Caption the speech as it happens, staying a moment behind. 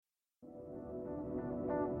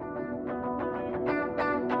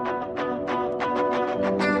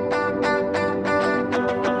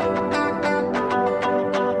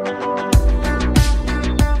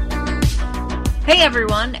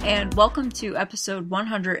everyone, and welcome to episode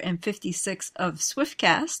 156 of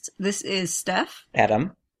Swiftcast. This is Steph,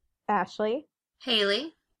 Adam, Ashley,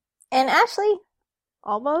 Haley, and Ashley.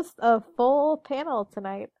 Almost a full panel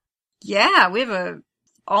tonight. Yeah, we have a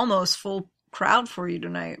almost full crowd for you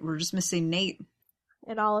tonight. We're just missing Nate.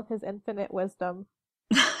 In all of his infinite wisdom.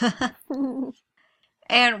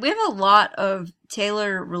 And we have a lot of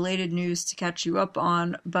Taylor-related news to catch you up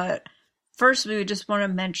on, but first we just want to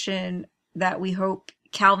mention that we hope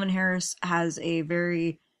Calvin Harris has a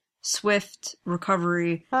very swift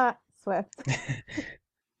recovery. Swift.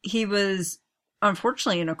 He was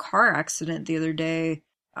unfortunately in a car accident the other day.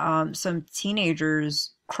 Some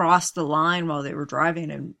teenagers crossed the line while they were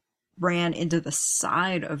driving and ran into the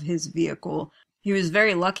side of his vehicle. He was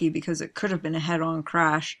very lucky because it could have been a head-on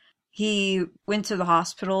crash. He went to the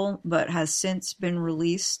hospital but has since been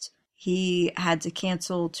released. He had to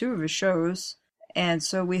cancel 2 of his shows, and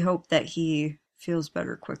so we hope that he feels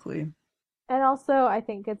better quickly. And also, I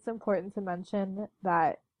think it's important to mention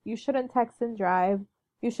that you shouldn't text and drive.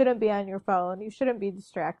 You shouldn't be on your phone. You shouldn't be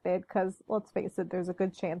distracted because, let's face it, there's a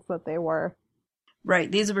good chance that they were.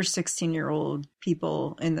 Right. These were 16-year-old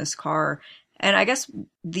people in this car. And I guess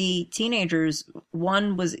the teenagers,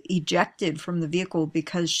 one was ejected from the vehicle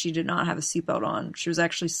because she did not have a seatbelt on. She was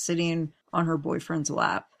actually sitting on her boyfriend's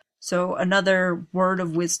lap. So another word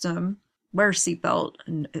of wisdom, wear a seatbelt,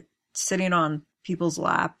 and sitting on people's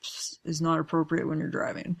laps is not appropriate when you're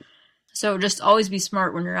driving. So just always be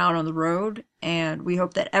smart when you're out on the road, and we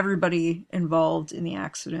hope that everybody involved in the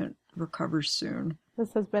accident recovers soon.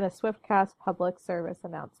 This has been a Swiftcast public service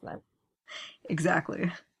announcement. Exactly.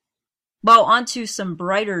 Well, on to some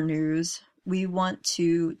brighter news. We want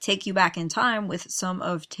to take you back in time with some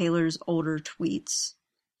of Taylor's older tweets.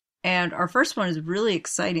 And our first one is really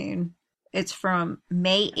exciting. It's from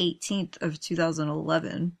May 18th of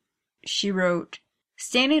 2011. She wrote,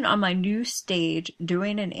 "Standing on my new stage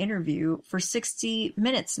doing an interview for 60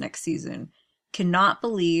 Minutes next season. Cannot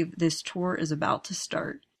believe this tour is about to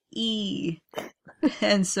start.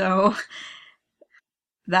 And so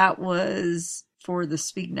that was for the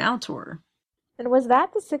Speak Now tour. And was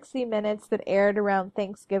that the 60 Minutes that aired around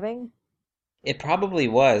Thanksgiving? it probably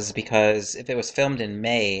was, because if it was filmed in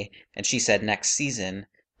May and she said next season,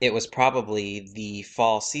 it was probably the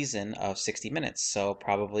fall season of 60 Minutes, so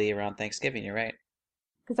probably around Thanksgiving, you're right.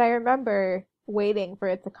 Because I remember waiting for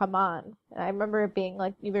it to come on. And I remember it being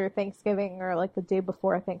like either Thanksgiving or like the day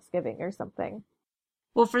before Thanksgiving or something.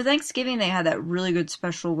 Well, for Thanksgiving, they had that really good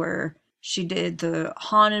special where she did the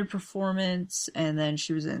haunted performance, and then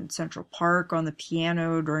she was in Central Park on the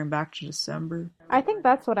piano during Back to December. I think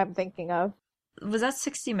that's what I'm thinking of. Was that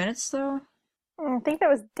 60 Minutes, though? I think that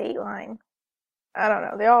was Dateline. I don't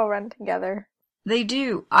know. They all run together. They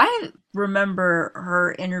do. I remember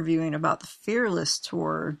her interviewing about the Fearless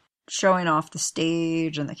tour, showing off the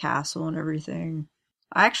stage and the castle and everything.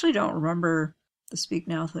 I actually don't remember the Speak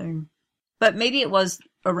Now thing. But maybe it was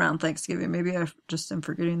around Thanksgiving. Maybe I just am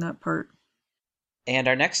forgetting that part. And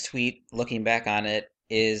our next tweet, looking back on it,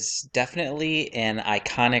 is definitely an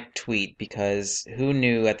iconic tweet, because who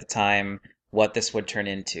knew at the time what this would turn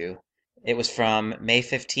into? It was from May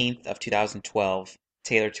 15th of 2012.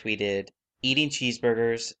 Taylor tweeted, "Eating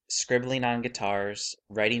cheeseburgers, scribbling on guitars,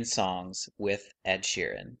 writing songs with Ed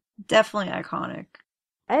Sheeran." Definitely iconic.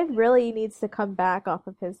 Ed really needs to come back off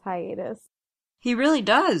of his hiatus. He really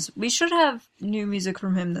does. We should have new music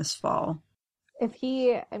from him this fall. If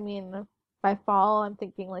he, by fall, I'm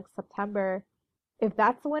thinking like September. If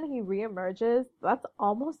that's when he reemerges, that's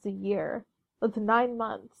almost a year. That's 9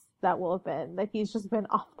 months that will have been, that he's just been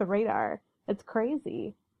off the radar. It's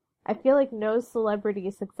crazy. I feel like no celebrity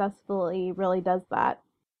successfully really does that.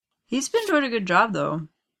 He's been doing a good job, though.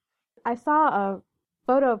 I saw a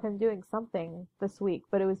photo of him doing something this week,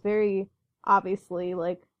 but it was very obviously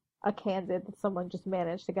like a candid that someone just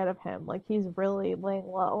managed to get of him. Like, he's really laying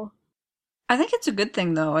low. I think it's a good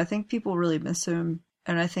thing, though. I think people really miss him.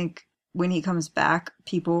 And I think when he comes back,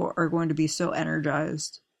 people are going to be so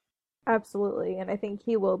energized. Absolutely. And I think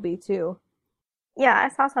he will be, too. Yeah, I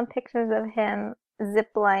saw some pictures of him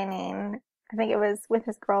ziplining. I think it was with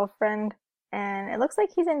his girlfriend. And it looks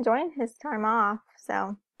like he's enjoying his time off.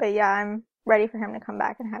 So, but yeah, I'm ready for him to come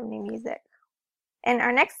back and have new music. And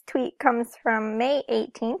our next tweet comes from May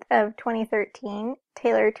 18th of 2013.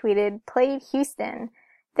 Taylor tweeted, "Played Houston,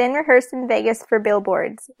 then rehearsed in Vegas for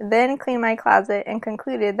billboards, then cleaned my closet and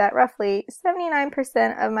concluded that roughly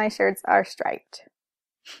 79% of my shirts are striped."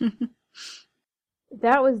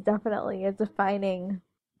 That was definitely a defining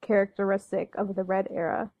characteristic of the Red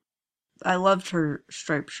era. I loved her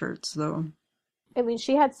striped shirts, though. I mean,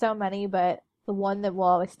 she had so many, but the one that will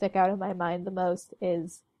always stick out in my mind the most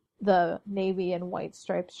is the navy and white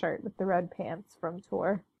striped shirt with the red pants from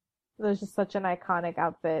tour. It was just such an iconic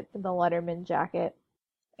outfit, the Letterman jacket.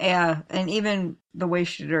 Yeah, and even the way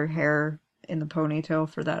she did her hair in the ponytail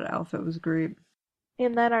for that outfit was great.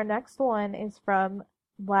 And then our next one is from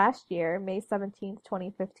last year, May 17th,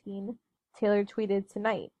 2015. Taylor tweeted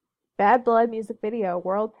tonight, Bad Blood music video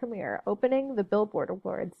world premiere opening the Billboard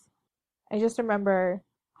Awards. I just remember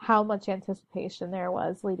how much anticipation there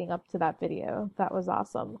was leading up to that video. That was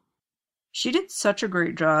awesome. She did such a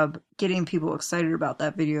great job getting people excited about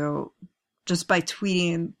that video just by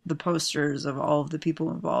tweeting the posters of all of the people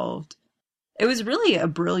involved. It was really a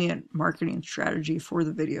brilliant marketing strategy for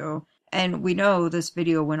the video, and we know this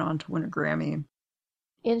video went on to win a Grammy.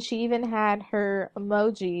 And she even had her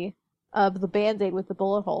emoji of the Band-Aid with the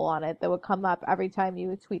bullet hole on it that would come up every time you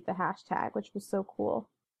would tweet the hashtag, which was so cool.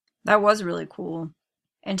 That was really cool.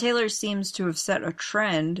 And Taylor seems to have set a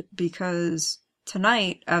trend because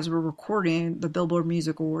tonight, as we're recording, the Billboard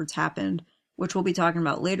Music Awards happened, which we'll be talking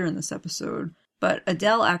about later in this episode. But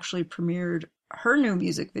Adele actually premiered her new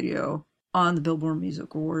music video on the Billboard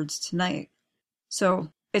Music Awards tonight.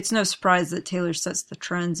 So it's no surprise that Taylor sets the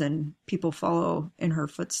trends and people follow in her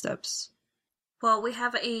footsteps. Well, we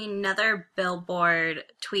have another Billboard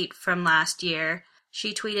tweet from last year.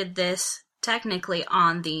 She tweeted this technically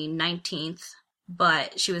on the 19th,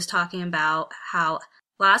 but she was talking about how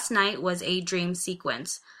last night was a dream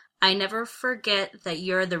sequence. I never forget that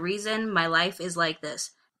you're the reason my life is like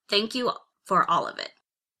this. Thank you for all of it.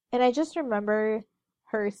 And I just remember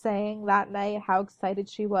her saying that night how excited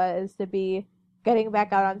she was to be getting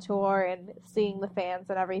back out on tour and seeing the fans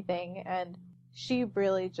and everything. And she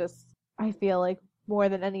really just, I feel like more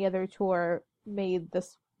than any other tour, made the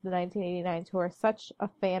 1989 tour such a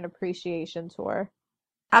fan appreciation tour.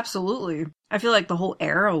 Absolutely. I feel like the whole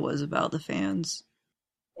era was about the fans.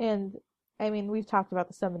 And I mean, we've talked about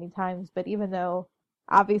this so many times, but even though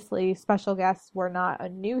obviously special guests were not a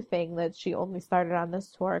new thing that she only started on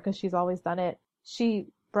this tour because she's always done it, she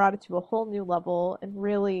brought it to a whole new level and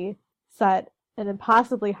really set an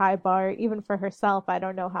impossibly high bar, even for herself. I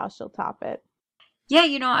don't know how she'll top it. Yeah,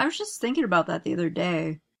 I was just thinking about that the other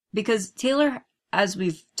day because Taylor, as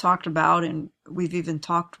we've talked about, and we've even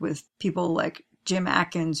talked with people like Jim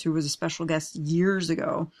Atkins, who was a special guest years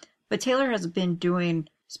ago, but Taylor has been doing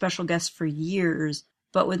special guests for years.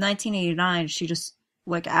 But with 1989, she just,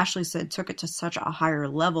 like Ashley said, took it to such a higher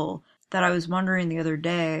level that I was wondering the other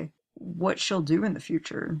day what she'll do in the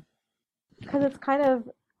future. Because it's kind of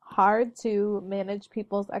hard to manage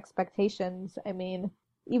people's expectations. I mean,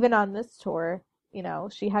 even on this tour,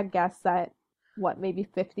 she had guests at, maybe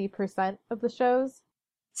 50% of the shows?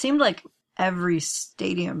 Seemed like every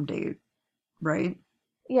stadium date, right?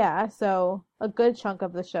 Yeah, so a good chunk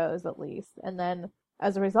of the shows at least. And then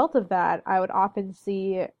as a result of that, I would often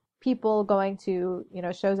see people going to,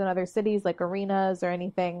 shows in other cities like arenas or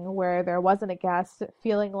anything where there wasn't a guest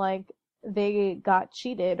feeling like they got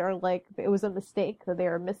cheated or like it was a mistake that they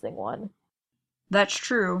were missing one. That's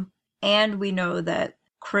true. And we know that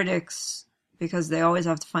critics, because they always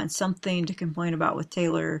have to find something to complain about with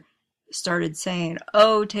Taylor, started saying,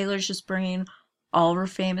 oh, Taylor's just bringing all of her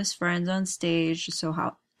famous friends on stage to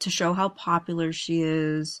show how popular she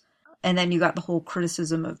is. And then you got the whole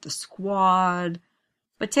criticism of the squad.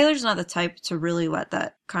 But Taylor's not the type to really let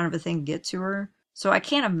that kind of a thing get to her. So I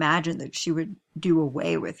can't imagine that she would do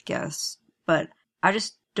away with guests. But I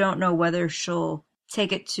just don't know whether she'll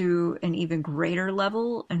take it to an even greater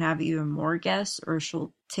level and have even more guests, or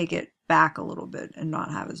she'll take it back a little bit and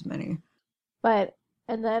not have as many.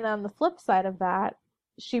 And then on the flip side of that,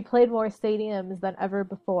 she played more stadiums than ever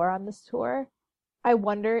before on this tour. I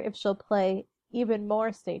wonder if she'll play even more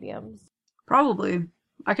stadiums. Probably.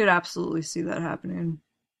 I could absolutely see that happening.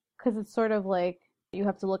 Because it's sort of like you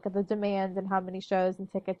have to look at the demand and how many shows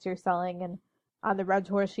and tickets you're selling. And on the Red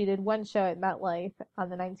Tour, she did one show at MetLife. On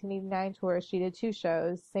the 1989 tour, she did 2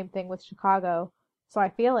 shows. Same thing with Chicago. So I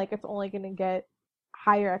feel like it's only going to get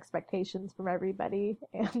higher expectations from everybody.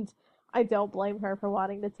 And I don't blame her for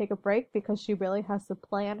wanting to take a break because she really has to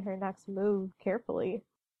plan her next move carefully.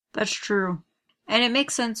 That's true. And it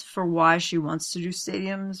makes sense for why she wants to do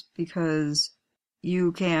stadiums, because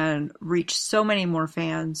you can reach so many more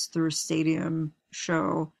fans through a stadium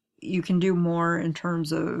show. You can do more in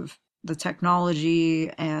terms of the technology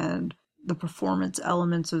and the performance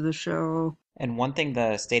elements of the show. And one thing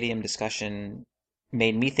the stadium discussion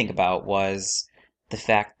made me think about was the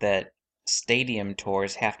fact that stadium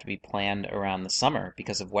tours have to be planned around the summer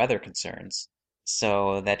because of weather concerns.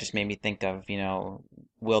 So that just made me think of,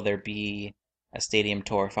 will there be a stadium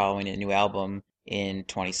tour following a new album in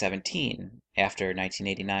 2017 after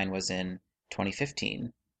 1989 was in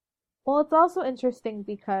 2015. Well, it's also interesting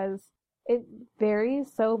because it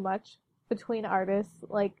varies so much between artists.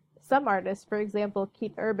 Like some artists, for example,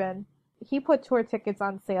 Keith Urban, he put tour tickets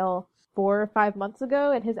on sale 4 or 5 months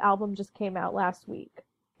ago, and his album just came out last week.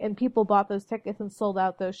 And people bought those tickets and sold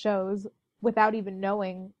out those shows without even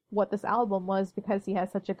knowing what this album was because he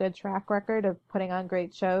has such a good track record of putting on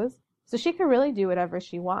great shows. So she could really do whatever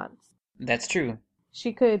she wants. That's true.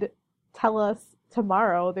 She could tell us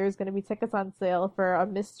tomorrow there's going to be tickets on sale for a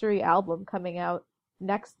mystery album coming out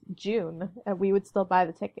next June, and we would still buy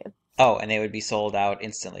the tickets. Oh, and they would be sold out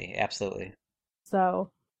instantly. Absolutely.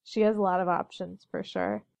 So she has a lot of options for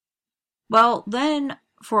sure. Well, then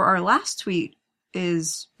for our last tweet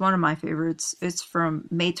is one of my favorites. It's from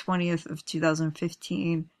May 20th of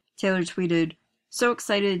 2015. Taylor tweeted, "So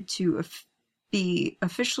excited to be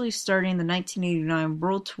officially starting the 1989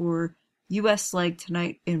 World Tour U.S. leg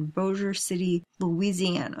tonight in Bossier City,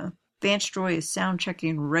 Louisiana. Vance Joy is sound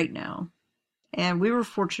checking right now." And we were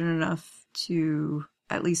fortunate enough to,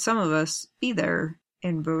 at least some of us, be there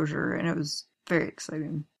in Bossier, and it was very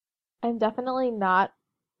exciting. I'm definitely not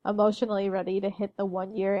emotionally ready to hit the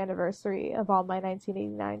 1 year anniversary of all my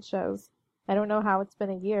 1989 shows. I don't know how it's been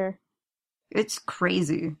a year. It's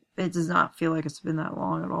crazy. It does not feel like it's been that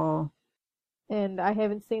long at all. And I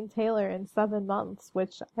haven't seen Taylor in 7 months,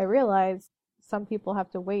 which I realize some people have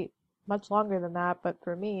to wait much longer than that, but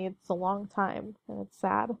for me, it's a long time, and it's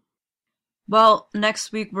sad. Well,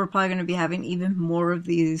 next week we're probably going to be having even more of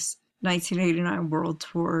these 1989 World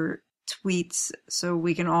Tour tweets so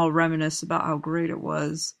we can all reminisce about how great it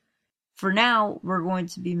was. For now, we're going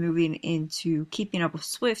to be moving into Keeping Up with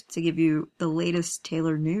Swift to give you the latest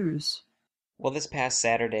Taylor news. Well, this past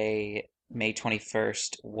Saturday, May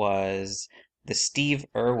 21st, was the Steve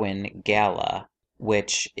Irwin Gala,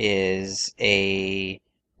 which is a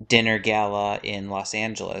dinner gala in Los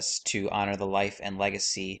Angeles to honor the life and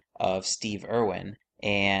legacy of Steve Irwin.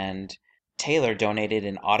 And Taylor donated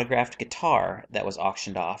an autographed guitar that was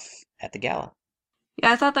auctioned off at the gala.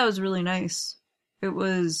 Yeah, I thought that was really nice. It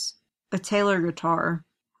was a Taylor guitar.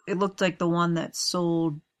 It looked like the one that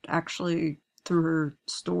sold actually through her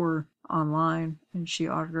store online, and she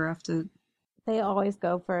autographed it. They always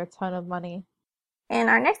go for a ton of money. In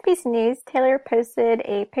our next piece of news, Taylor posted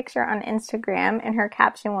a picture on Instagram, and her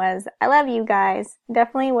caption was, "I love you guys.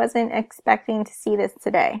 Definitely wasn't expecting to see this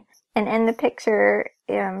today." And in the picture,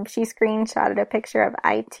 she screenshotted a picture of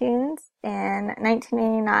iTunes, and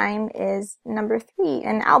 1989 is number 3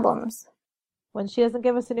 in albums. When she doesn't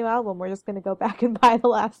give us a new album, we're just going to go back and buy the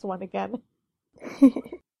last one again.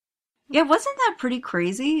 Yeah, wasn't that pretty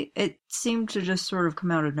crazy? It seemed to just sort of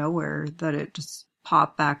come out of nowhere that it just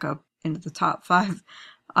popped back up into the top 5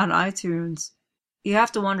 on iTunes. You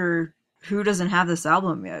have to wonder who doesn't have this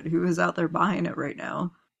album yet, who is out there buying it right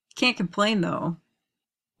now. Can't complain though.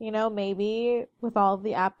 You know, maybe with all of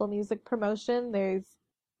the Apple Music promotion, there's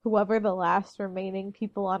whoever the last remaining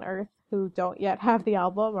people on Earth who don't yet have the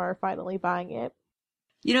album are finally buying it.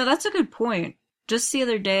 You know, that's a good point. Just the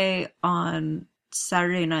other day on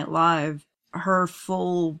Saturday Night Live, her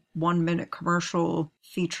full 1-minute commercial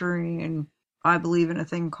featuring I Believe in a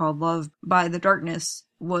Thing Called Love by The Darkness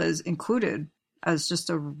was included as just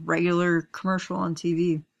a regular commercial on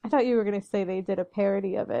TV. I thought you were going to say they did a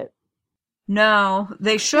parody of it. No,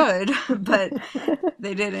 they should, but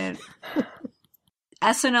they didn't.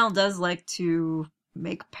 SNL does like to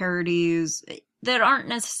make parodies that aren't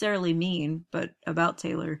necessarily mean, but about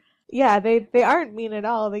Taylor. Yeah, they aren't mean at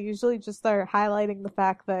all. They usually just are highlighting the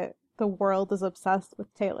fact that the world is obsessed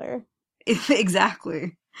with Taylor.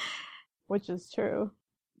 Exactly. Which is true.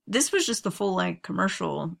 This was just the full-length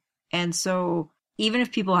commercial, and so even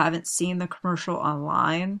if people haven't seen the commercial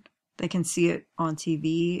online, they can see it on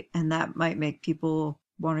TV, and that might make people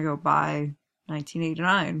want to go buy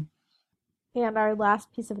 1989. And our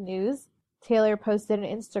last piece of news, Taylor posted an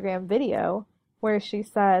Instagram video where she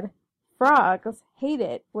said, "Frogs hate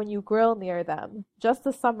it when you grill near them. Just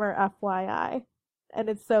a summer FYI." And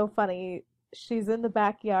it's so funny. She's in the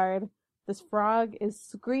backyard. This frog is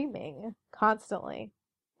screaming constantly.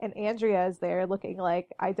 And Andrea is there looking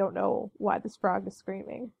like, I don't know why this frog is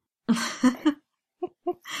screaming.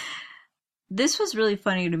 This was really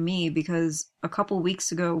funny to me because a couple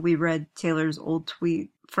weeks ago we read Taylor's old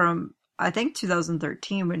tweet from, I think,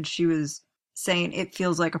 2013 when she was saying it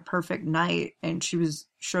feels like a perfect night, and she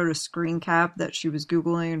showed a screen cap that she was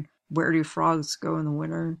Googling, where do frogs go in the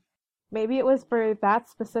winter? Maybe it was for that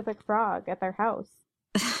specific frog at their house.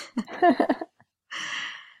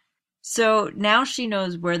 So now she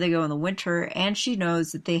knows where they go in the winter, and she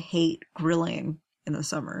knows that they hate grilling in the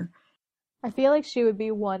summer. I feel like she would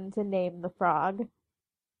be one to name the frog.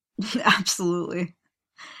 Absolutely.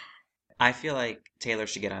 I feel like Taylor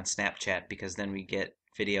should get on Snapchat because then we get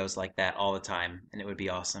videos like that all the time, and it would be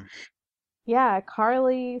awesome. Yeah,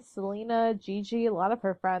 Carly, Selena, Gigi, a lot of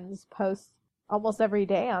her friends post almost every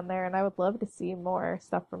day on there, and I would love to see more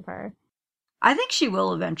stuff from her. I think she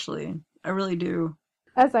will eventually. I really do.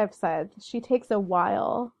 As I've said, she takes a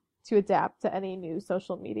while to adapt to any new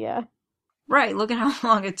social media. Right, look at how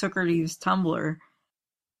long it took her to use Tumblr.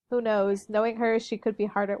 Who knows? Knowing her, she could be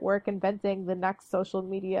hard at work inventing the next social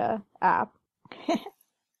media app.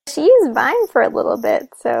 She used Vine for a little bit,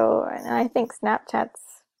 so and I think Snapchat's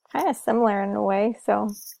kind of similar in a way, so.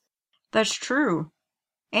 That's true.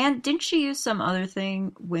 And didn't she use some other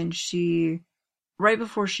thing when right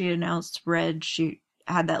before she announced Red, she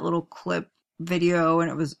had that little clip video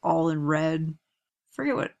and it was all in red.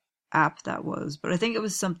 Forget what app that was, but I think it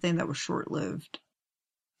was something that was short-lived.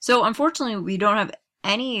 So unfortunately, we don't have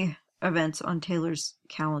any events on Taylor's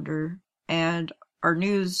calendar, and our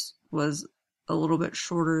news was a little bit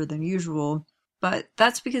shorter than usual, but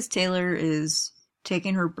that's because Taylor is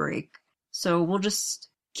taking her break. So we'll just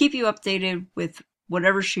keep you updated with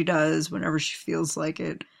whatever she does whenever she feels like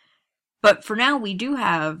it. But for now, we do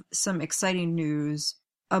have some exciting news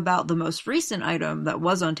about the most recent item that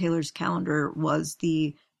was on Taylor's calendar was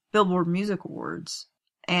the Billboard Music Awards.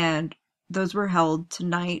 And those were held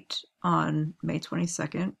tonight on May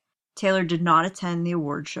 22nd. Taylor did not attend the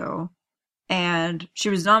award show. And she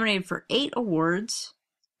was nominated for 8 awards.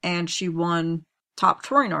 And she won Top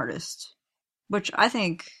Touring Artist, which I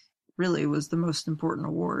think really was the most important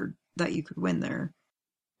award that you could win there.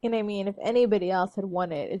 And I mean, if anybody else had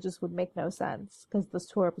won it, it just would make no sense because this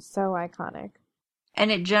tour was so iconic. And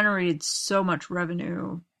it generated so much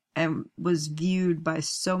revenue and was viewed by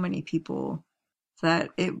so many people that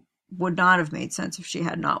it would not have made sense if she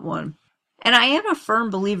had not won. And I am a firm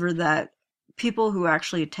believer that people who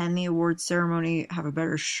actually attend the awards ceremony have a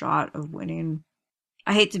better shot of winning.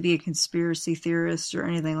 I hate to be a conspiracy theorist or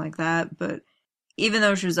anything like that, but even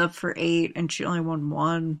though she was up for 8 and she only won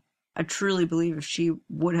 1, I truly believe if she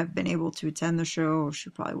would have been able to attend the show, she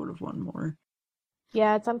probably would have won more.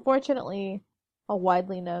 Yeah, it's unfortunately a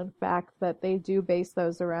widely known fact that they do base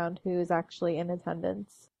those around who is actually in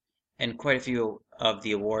attendance. And quite a few of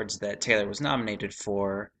the awards that Taylor was nominated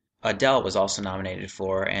for, Adele was also nominated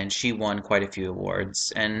for, and she won quite a few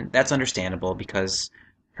awards. And that's understandable because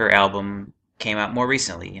her album came out more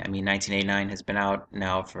recently. I mean, 1989 has been out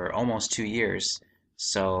now for almost 2 years.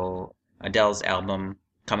 So Adele's album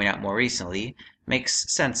coming out more recently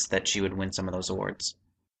makes sense that she would win some of those awards.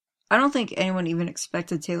 I don't think anyone even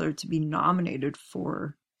expected Taylor to be nominated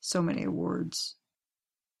for so many awards.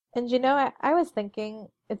 And you know, I was thinking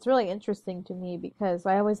it's really interesting to me because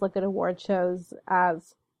I always look at award shows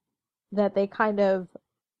as that they kind of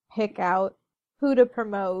pick out who to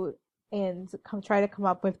promote and try to come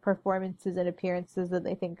up with performances and appearances that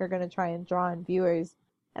they think are going to try and draw in viewers.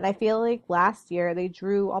 And I feel like last year they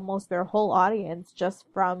drew almost their whole audience just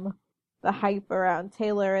from the hype around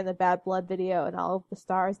Taylor and the Bad Blood video and all of the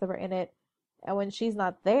stars that were in it. And when she's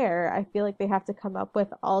not there, I feel like they have to come up with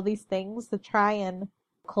all these things to try and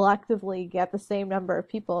collectively get the same number of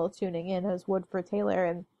people tuning in as would for Taylor.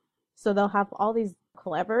 And so they'll have all these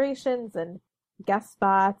collaborations and guest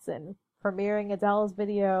spots and premiering Adele's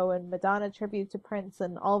video and Madonna tribute to Prince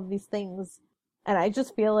and all of these things. And I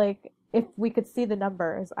just feel like if we could see the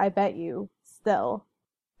numbers, I bet you still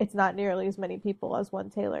it's not nearly as many people as when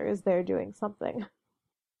Taylor is there doing something.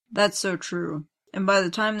 That's so true. And by the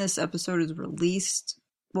time this episode is released,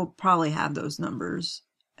 we'll probably have those numbers.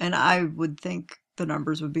 And I would think the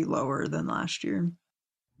numbers would be lower than last year.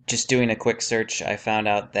 Just doing a quick search, I found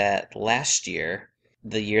out that last year,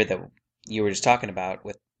 the year that you were just talking about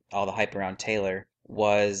with all the hype around Taylor,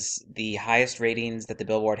 was the highest ratings that the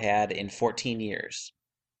Billboard had in 14 years.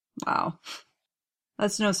 Wow.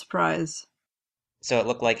 That's no surprise. So it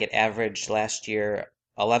looked like it averaged last year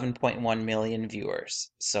 11.1 million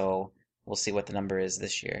viewers. So we'll see what the number is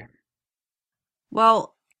this year.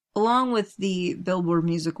 Well, along with the Billboard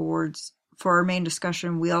Music Awards, for our main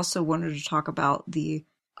discussion, we also wanted to talk about the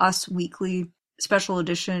Us Weekly special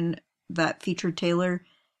edition that featured Taylor.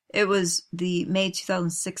 It was the May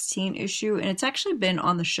 2016 issue, and it's actually been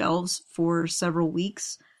on the shelves for several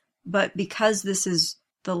weeks. But because this is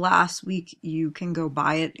the last week you can go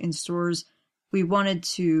buy it in stores, we wanted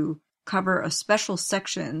to cover a special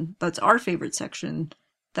section that's our favorite section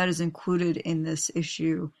that is included in this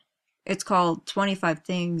issue. It's called 25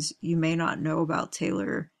 Things You May Not Know About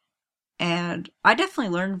Taylor. And I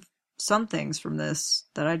definitely learned some things from this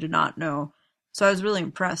that I did not know. So I was really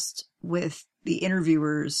impressed with the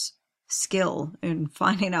interviewers skill in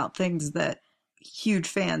finding out things that huge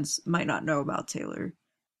fans might not know about Taylor.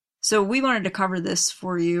 So we wanted to cover this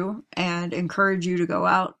for you and encourage you to go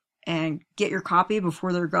out and get your copy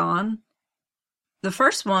before they're gone. The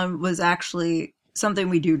first one was actually something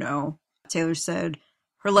we do know. Taylor said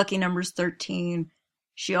her lucky number is 13.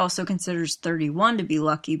 She also considers 31 to be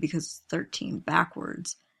lucky because it's 13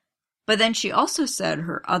 backwards. But then she also said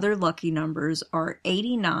her other lucky numbers are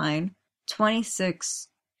 89, 26,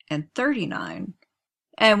 and 39.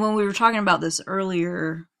 And when we were talking about this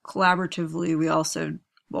earlier collaboratively, we all said,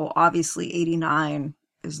 well, obviously 89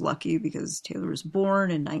 is lucky because Taylor was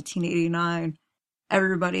born in 1989.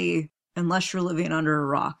 Everybody, unless you're living under a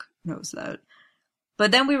rock, knows that.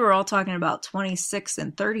 But then we were all talking about 26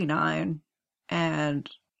 and 39, and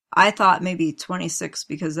I thought maybe 26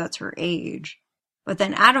 because that's her age. But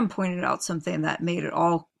then Adam pointed out something that made it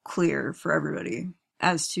all clear for everybody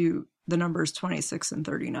as to the numbers 26 and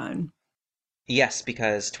 39. Yes,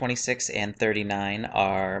 because 26 and 39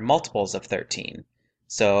 are multiples of 13.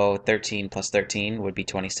 So 13 plus 13 would be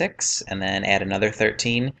 26, and then add another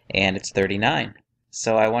 13, and it's 39.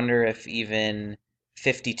 So I wonder if even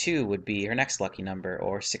 52 would be her next lucky number,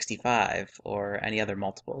 or 65, or any other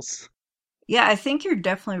multiples. Yeah, I think you're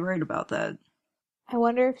definitely right about that. I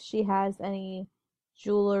wonder if she has any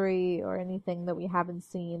jewelry or anything that we haven't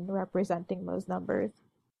seen representing those numbers.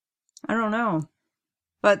 I don't know.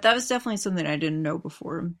 But that was definitely something I didn't know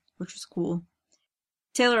before, which was cool.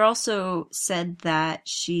 Taylor also said that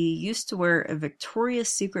she used to wear a Victoria's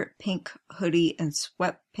Secret pink hoodie and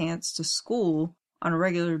sweatpants to school on a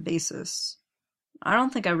regular basis. I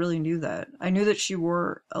don't think I really knew that. I knew that she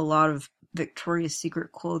wore a lot of Victoria's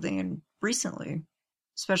Secret clothing recently,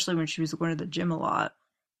 especially when she was going to the gym a lot.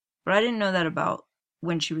 But I didn't know that about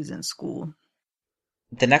when she was in school.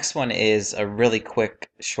 The next one is a really quick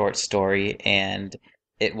short story, and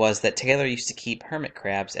it was that Taylor used to keep hermit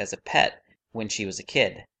crabs as a pet when she was a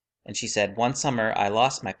kid. And she said, "One summer I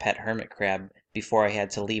lost my pet hermit crab before I had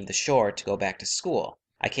to leave the shore to go back to school.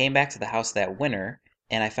 I came back to the house that winter,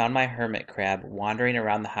 and I found my hermit crab wandering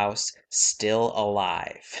around the house still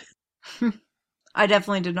alive." I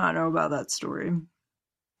definitely did not know about that story.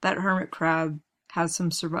 That hermit crab has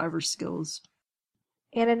some survivor skills.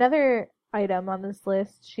 And another item on this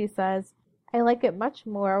list, she says, "I like it much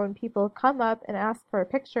more when people come up and ask for a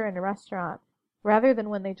picture in a restaurant, rather than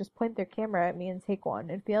when they just point their camera at me and take one.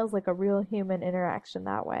 It feels like a real human interaction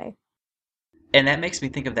that way." And that makes me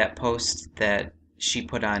think of that post that she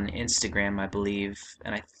put on Instagram, I believe,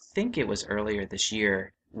 and I think it was earlier this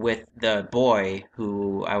year, with the boy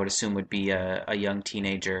who I would assume would be a young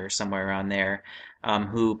teenager somewhere around there,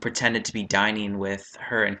 who pretended to be dining with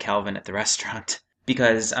her and Calvin at the restaurant.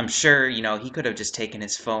 Because I'm sure, he could have just taken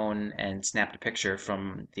his phone and snapped a picture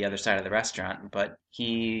from the other side of the restaurant, but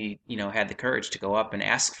he, had the courage to go up and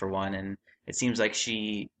ask for one, and it seems like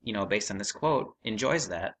she, based on this quote, enjoys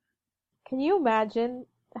that. Can you imagine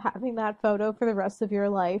having that photo for the rest of your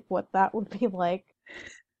life, what that would be like?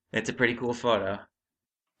 It's a pretty cool photo.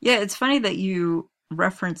 Yeah, it's funny that you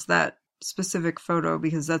reference that specific photo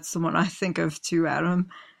because that's the one I think of too, Adam.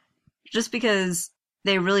 Just because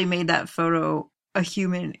they really made that photo a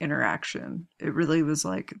human interaction. It really was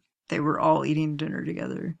like they were all eating dinner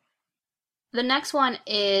together. The next one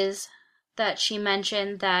is that she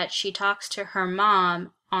mentioned that she talks to her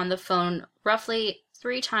mom on the phone roughly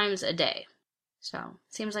 3 times a day. So,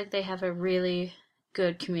 it seems like they have a really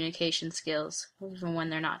good communication skills, even when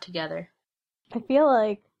they're not together. I feel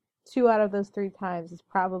like 2 out of those 3 times is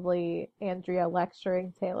probably Andrea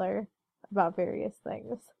lecturing Taylor about various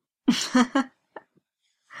things.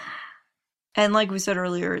 And like we said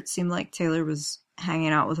earlier, it seemed like Taylor was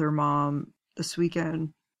hanging out with her mom this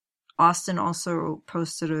weekend. Austin also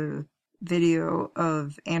posted a video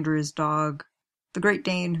of Andrea's dog, the Great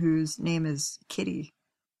Dane, whose name is Kitty.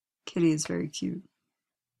 Kitty is very cute.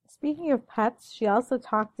 Speaking of pets, she also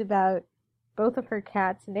talked about both of her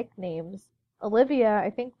cats' nicknames. Olivia, I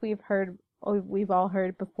think we've all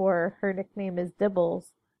heard before, her nickname is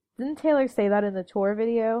Dibbles. Didn't Taylor say that in the tour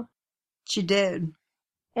video? She did.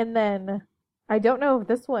 And then, I don't know if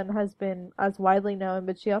this one has been as widely known,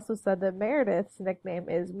 but she also said that Meredith's nickname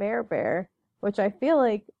is Mare Bear, which I feel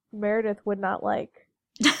like Meredith would not like.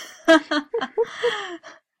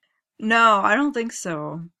 No, I don't think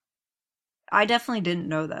so. I definitely didn't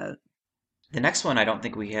know that. The next one I don't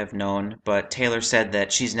think we have known, but Taylor said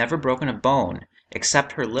that she's never broken a bone,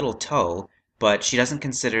 except her little toe, but she doesn't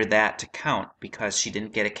consider that to count because she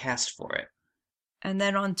didn't get a cast for it. And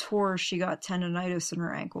then on tour, she got tendonitis in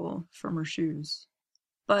her ankle from her shoes.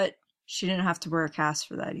 But she didn't have to wear a cast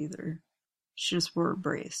for that either. She just wore a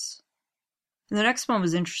brace. And the next one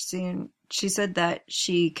was interesting. She said that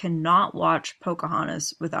she cannot watch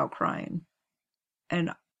Pocahontas without crying.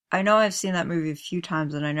 And I know I've seen that movie a few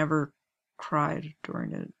times and I never cried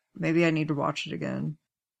during it. Maybe I need to watch it again.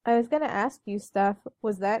 I was gonna ask you, Steph,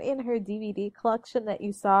 was that in her DVD collection that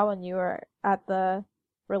you saw when you were at the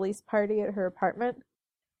release party at her apartment?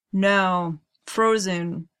 No,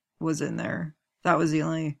 Frozen was in there. That was the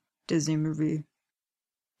only Disney movie.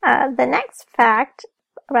 The next fact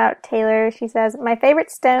about Taylor, she says, my favorite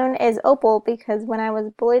stone is opal because when I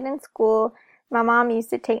was bullied in school, my mom used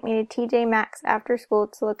to take me to TJ Maxx after school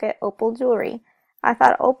to look at opal jewelry. I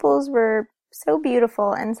thought opals were so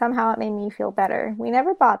beautiful and somehow it made me feel better. We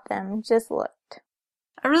never bought them, just looked.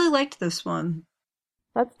 I really liked this one.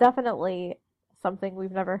 That's definitely something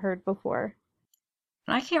we've never heard before.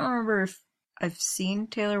 And I can't remember if I've seen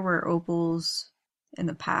Taylor wear opals in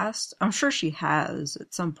the past. I'm sure she has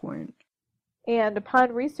at some point. And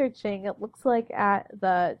upon researching, it looks like at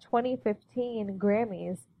the 2015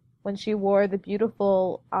 Grammys, when she wore the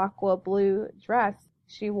beautiful aqua blue dress,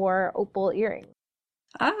 she wore opal earrings.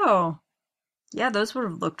 Oh, yeah, those would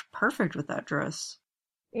have looked perfect with that dress.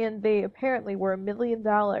 And they apparently were $1 million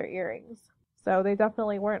earrings. So they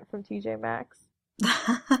definitely weren't from TJ Maxx.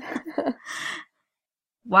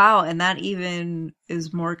 Wow, and that even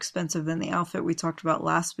is more expensive than the outfit we talked about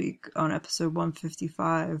last week on episode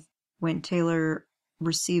 155 when Taylor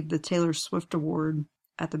received the Taylor Swift Award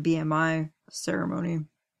at the BMI ceremony.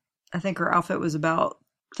 I think her outfit was about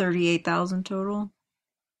 $38,000 total.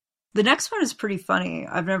 The next one is pretty funny.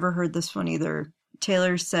 I've never heard this one either.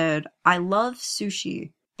 Taylor said, I love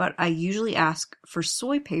sushi, but I usually ask for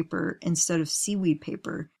soy paper instead of seaweed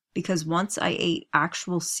paper because once I ate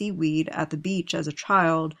actual seaweed at the beach as a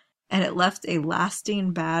child and it left a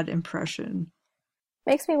lasting bad impression.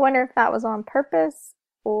 Makes me wonder if that was on purpose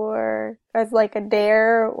or as like a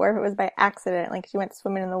dare or if it was by accident, like she went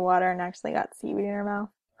swimming in the water and actually got seaweed in her mouth.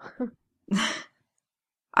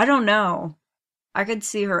 I don't know. I could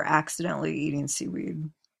see her accidentally eating seaweed.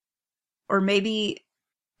 Or maybe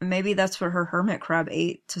that's what her hermit crab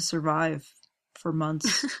ate to survive for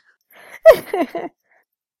months.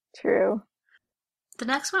 True. The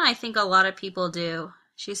next one I think a lot of people do.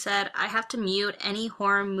 She said, I have to mute any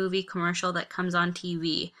horror movie commercial that comes on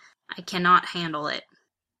TV. I cannot handle it.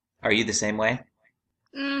 Are you the same way?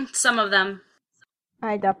 Some of them.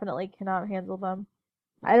 I definitely cannot handle them.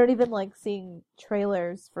 I don't even like seeing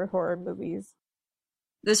trailers for horror movies.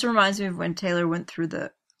 This reminds me of when Taylor went through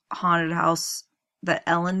the haunted house that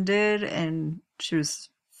Ellen did, and she was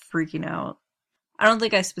freaking out. I don't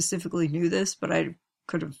think I specifically knew this, but I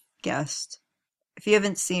could have guessed. If you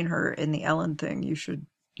haven't seen her in the Ellen thing, you should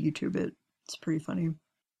YouTube it. It's pretty funny.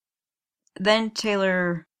 Then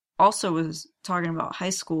Taylor also was talking about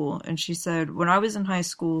high school, and she said, when I was in high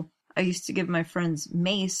school, I used to give my friends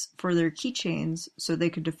mace for their keychains so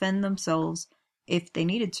they could defend themselves if they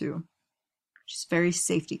needed to. She's very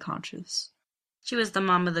safety conscious. She was the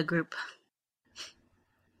mom of the group.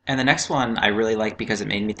 And the next one I really like because it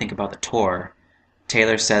made me think about the tour.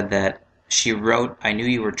 Taylor said that she wrote I Knew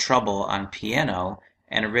You Were Trouble on piano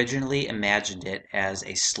and originally imagined it as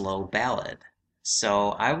a slow ballad.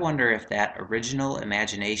 So I wonder if that original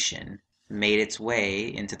imagination made its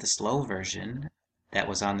way into the slow version that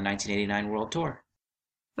was on the 1989 World Tour.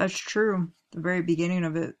 That's true. The very beginning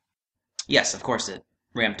of it. Yes, of course it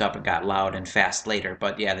ramped up and got loud and fast later,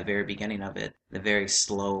 but yeah, the very beginning of it, the very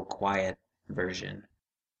slow, quiet version.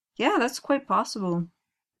 Yeah, that's quite possible.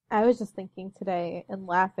 I was just thinking today and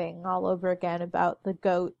laughing all over again about the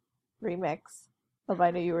GOAT remix of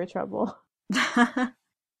I Knew You Were Trouble. That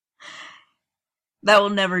will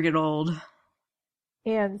never get old.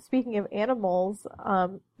 And speaking of animals,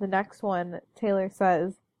 the next one, Taylor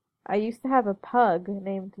says, I used to have a pug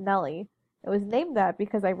named Nellie. It was named that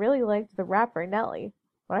because I really liked the rapper Nelly.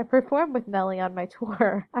 When I performed with Nelly on my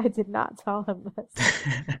tour, I did not tell him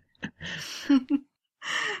this.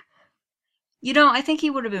 You know, I think he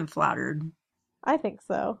would have been flattered. I think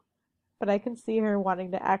so. But I can see her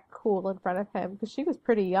wanting to act cool in front of him because she was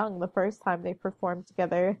pretty young the first time they performed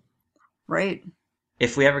together. Right.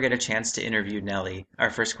 If we ever get a chance to interview Nelly,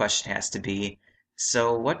 our first question has to be,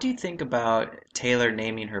 so what do you think about Taylor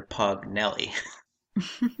naming her pug Nelly?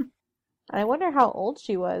 I wonder how old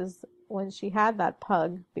she was when she had that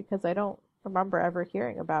pug because I don't remember ever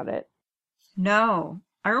hearing about it. No.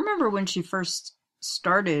 I remember when she first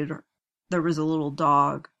started, there was a little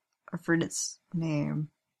dog. I forget its name.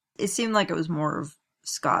 It seemed like it was more of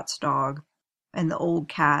Scott's dog and the old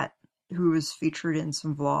cat who was featured in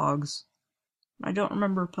some vlogs. I don't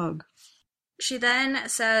remember Pug. She then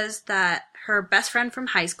says that her best friend from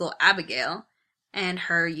high school, Abigail, and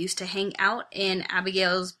her used to hang out in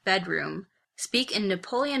Abigail's bedroom, speak in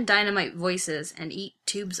Napoleon Dynamite voices, and eat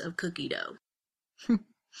tubes of cookie dough.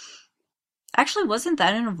 Actually, wasn't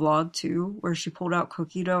that in a vlog too, where she pulled out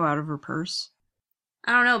cookie dough out of her purse?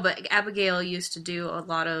 I don't know, but Abigail used to do a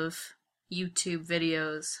lot of YouTube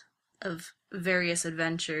videos of various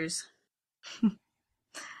adventures.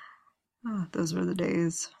 Oh, those were the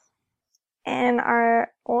days. And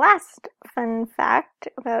our last fun fact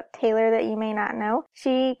about Taylor that you may not know,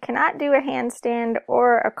 she cannot do a handstand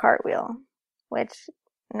or a cartwheel, which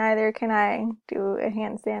neither can I do a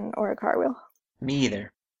handstand or a cartwheel. Me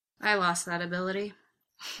either. I lost that ability.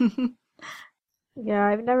 Yeah,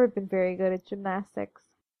 I've never been very good at gymnastics.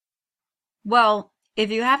 Well,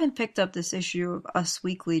 if you haven't picked up this issue of Us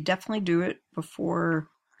Weekly, definitely do it before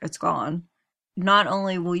it's gone. Not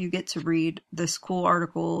only will you get to read this cool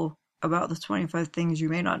article about the 25 things you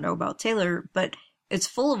may not know about Taylor, but it's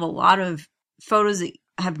full of a lot of photos that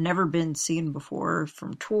have never been seen before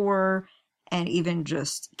from tour and even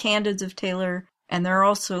just candids of Taylor. And there are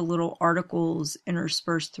also little articles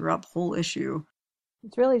interspersed throughout the whole issue.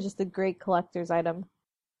 It's really just a great collector's item.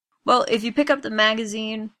 Well, if you pick up the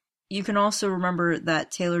magazine, you can also remember that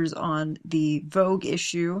Taylor's on the Vogue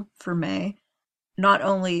issue for May. Not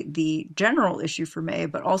only the general issue for May,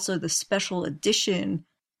 but also the special edition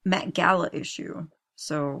Met Gala issue.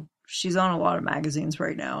 So she's on a lot of magazines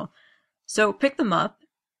right now. So pick them up.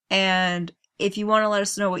 And if you want to let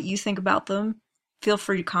us know what you think about them, feel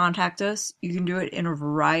free to contact us. You can do it in a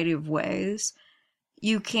variety of ways.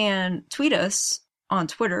 You can tweet us on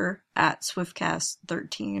Twitter at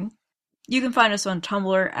Swiftcast13. You can find us on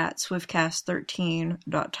Tumblr at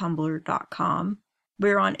swiftcast13.tumblr.com.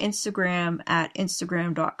 We're on Instagram at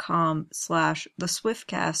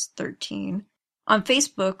instagram.com/theswiftcast13. On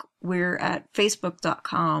Facebook, we're at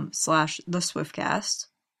facebook.com/theswiftcast.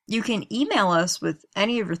 You can email us with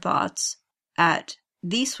any of your thoughts at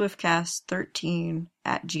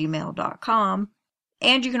theswiftcast13@gmail.com.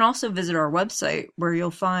 And you can also visit our website where you'll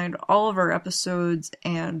find all of our episodes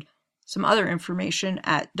and some other information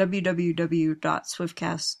at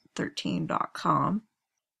www.swiftcast13.com.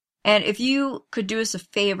 And if you could do us a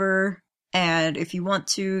favor, and if you want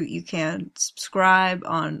to, you can subscribe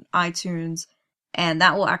on iTunes, and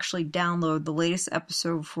that will actually download the latest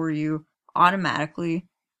episode for you automatically.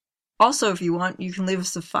 Also, if you want, you can leave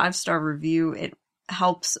us a 5-star review. It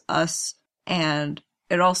helps us, and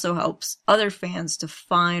it also helps other fans to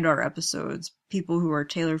find our episodes. People who are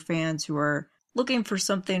Taylor fans who are looking for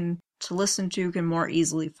something to listen to can more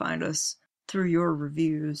easily find us through your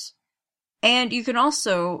reviews. And you can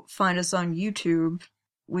also find us on YouTube.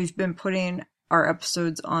 We've been putting our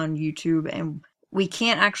episodes on YouTube, and we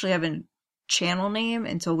can't actually have a channel name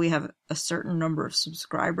until we have a certain number of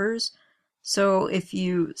subscribers. So if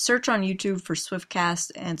you search on YouTube for Swiftcast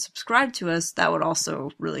and subscribe to us, that would also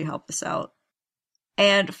really help us out.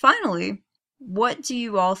 And finally, what do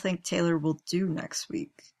you all think Taylor will do next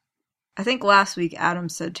week? I think last week Adam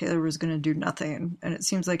said Taylor was going to do nothing, and it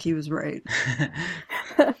seems like he was right.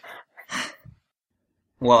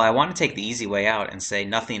 Well, I want to take the easy way out and say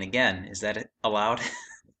nothing again. Is that allowed?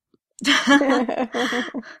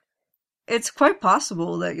 It's quite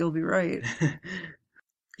possible that you'll be right.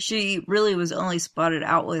 She really was only spotted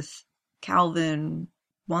out with Calvin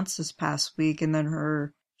once this past week, and then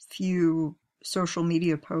her few social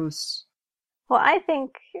media posts. Well, I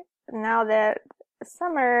think now that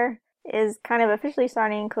summer is kind of officially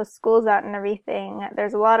starting because school's out and everything,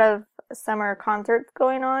 there's a lot of summer concerts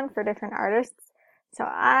going on for different artists. So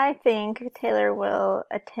I think Taylor will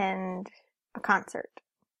attend a concert.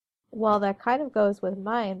 Well, that kind of goes with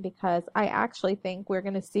mine because I actually think we're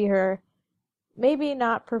going to see her maybe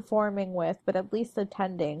not performing with, but at least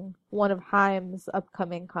attending one of Haim's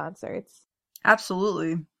upcoming concerts.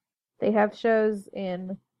 Absolutely. They have shows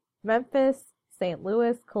in Memphis, St.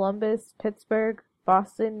 Louis, Columbus, Pittsburgh,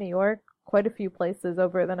 Boston, New York, quite a few places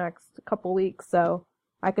over the next couple weeks, so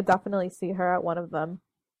I could definitely see her at one of them.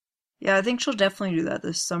 Yeah, I think she'll definitely do that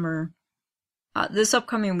this summer. This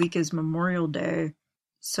upcoming week is Memorial Day,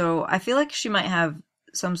 so I feel like she might have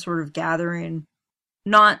some sort of gathering,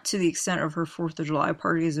 not to the extent of her 4th of July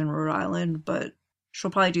parties in Rhode Island, but she'll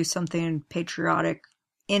probably do something patriotic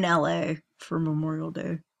in LA for Memorial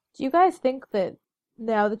Day. Do you guys think that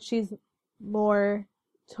now that she's more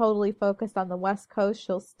totally focused on the West Coast,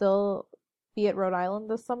 she'll still be at Rhode Island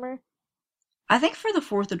this summer? I think for the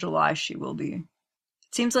 4th of July she will be.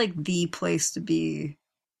 It seems like the place to be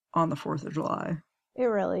on the 4th of July. It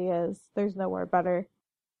really is. There's nowhere better.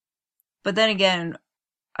 But then again,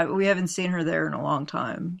 we haven't seen her there in a long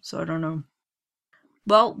time, so I don't know.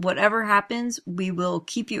 Well, whatever happens, we will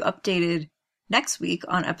keep you updated next week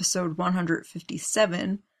on episode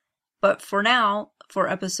 157. But for now, for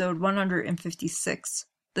episode 156,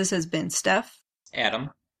 this has been Steph, Adam,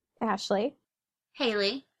 Ashley,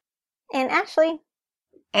 Haley, And Ashley.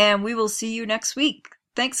 and we will see you next week.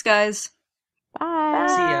 Thanks, guys. bye.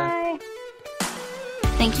 See ya.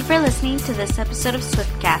 Thank you for listening to this episode of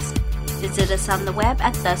Swiftcast. Visit us on the web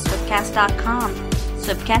at theswiftcast.com.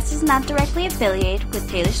 Swiftcast is not directly affiliated with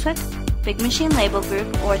Taylor Swift, Big Machine Label Group,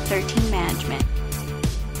 or 13 Management.